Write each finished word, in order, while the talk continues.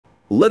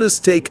Let us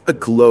take a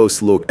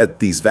close look at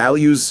these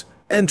values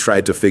and try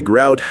to figure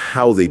out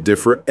how they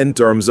differ in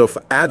terms of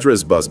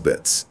address bus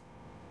bits.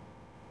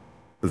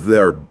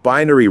 Their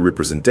binary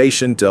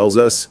representation tells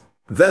us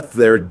that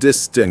their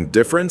distinct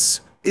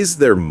difference is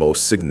their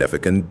most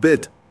significant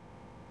bit.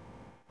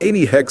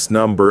 Any hex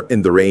number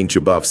in the range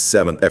above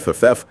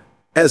 7FFF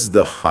has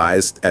the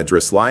highest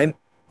address line,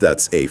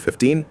 that's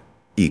A15,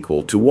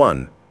 equal to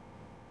 1.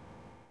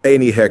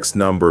 Any hex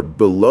number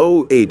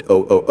below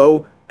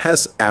 8000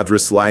 has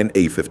address line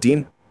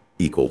A15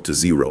 equal to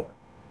 0.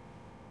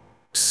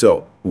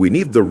 So, we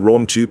need the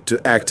ROM chip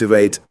to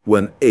activate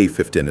when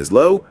A15 is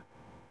low,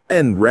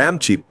 and RAM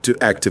chip to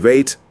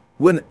activate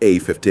when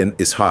A15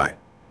 is high.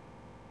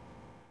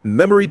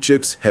 Memory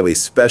chips have a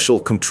special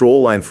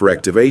control line for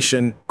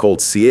activation called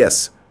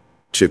CS,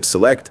 chip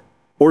select,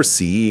 or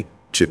CE,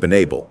 chip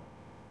enable,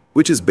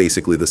 which is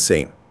basically the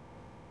same.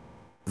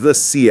 The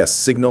CS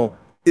signal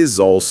is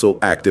also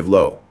active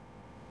low.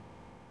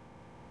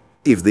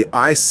 If the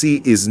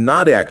IC is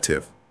not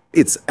active,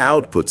 its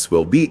outputs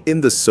will be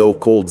in the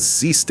so-called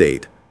Z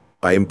state,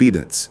 high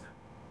impedance,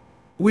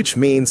 which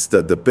means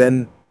that the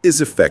pin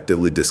is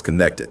effectively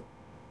disconnected.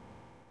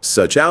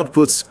 Such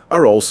outputs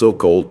are also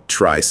called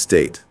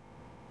tri-state.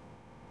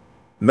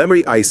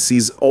 Memory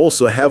ICs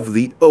also have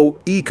the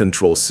OE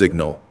control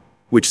signal,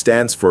 which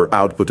stands for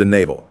output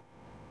enable.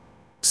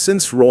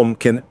 Since ROM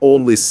can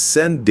only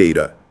send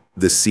data,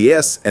 the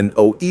CS and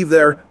OE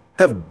there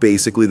have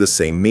basically the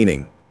same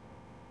meaning.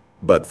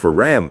 But for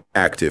RAM,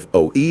 active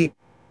OE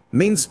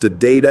means the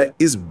data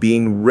is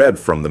being read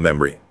from the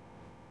memory.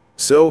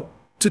 So,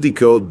 to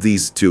decode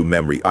these two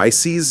memory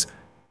ICs,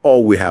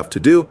 all we have to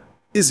do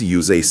is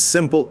use a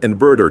simple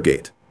inverter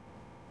gate.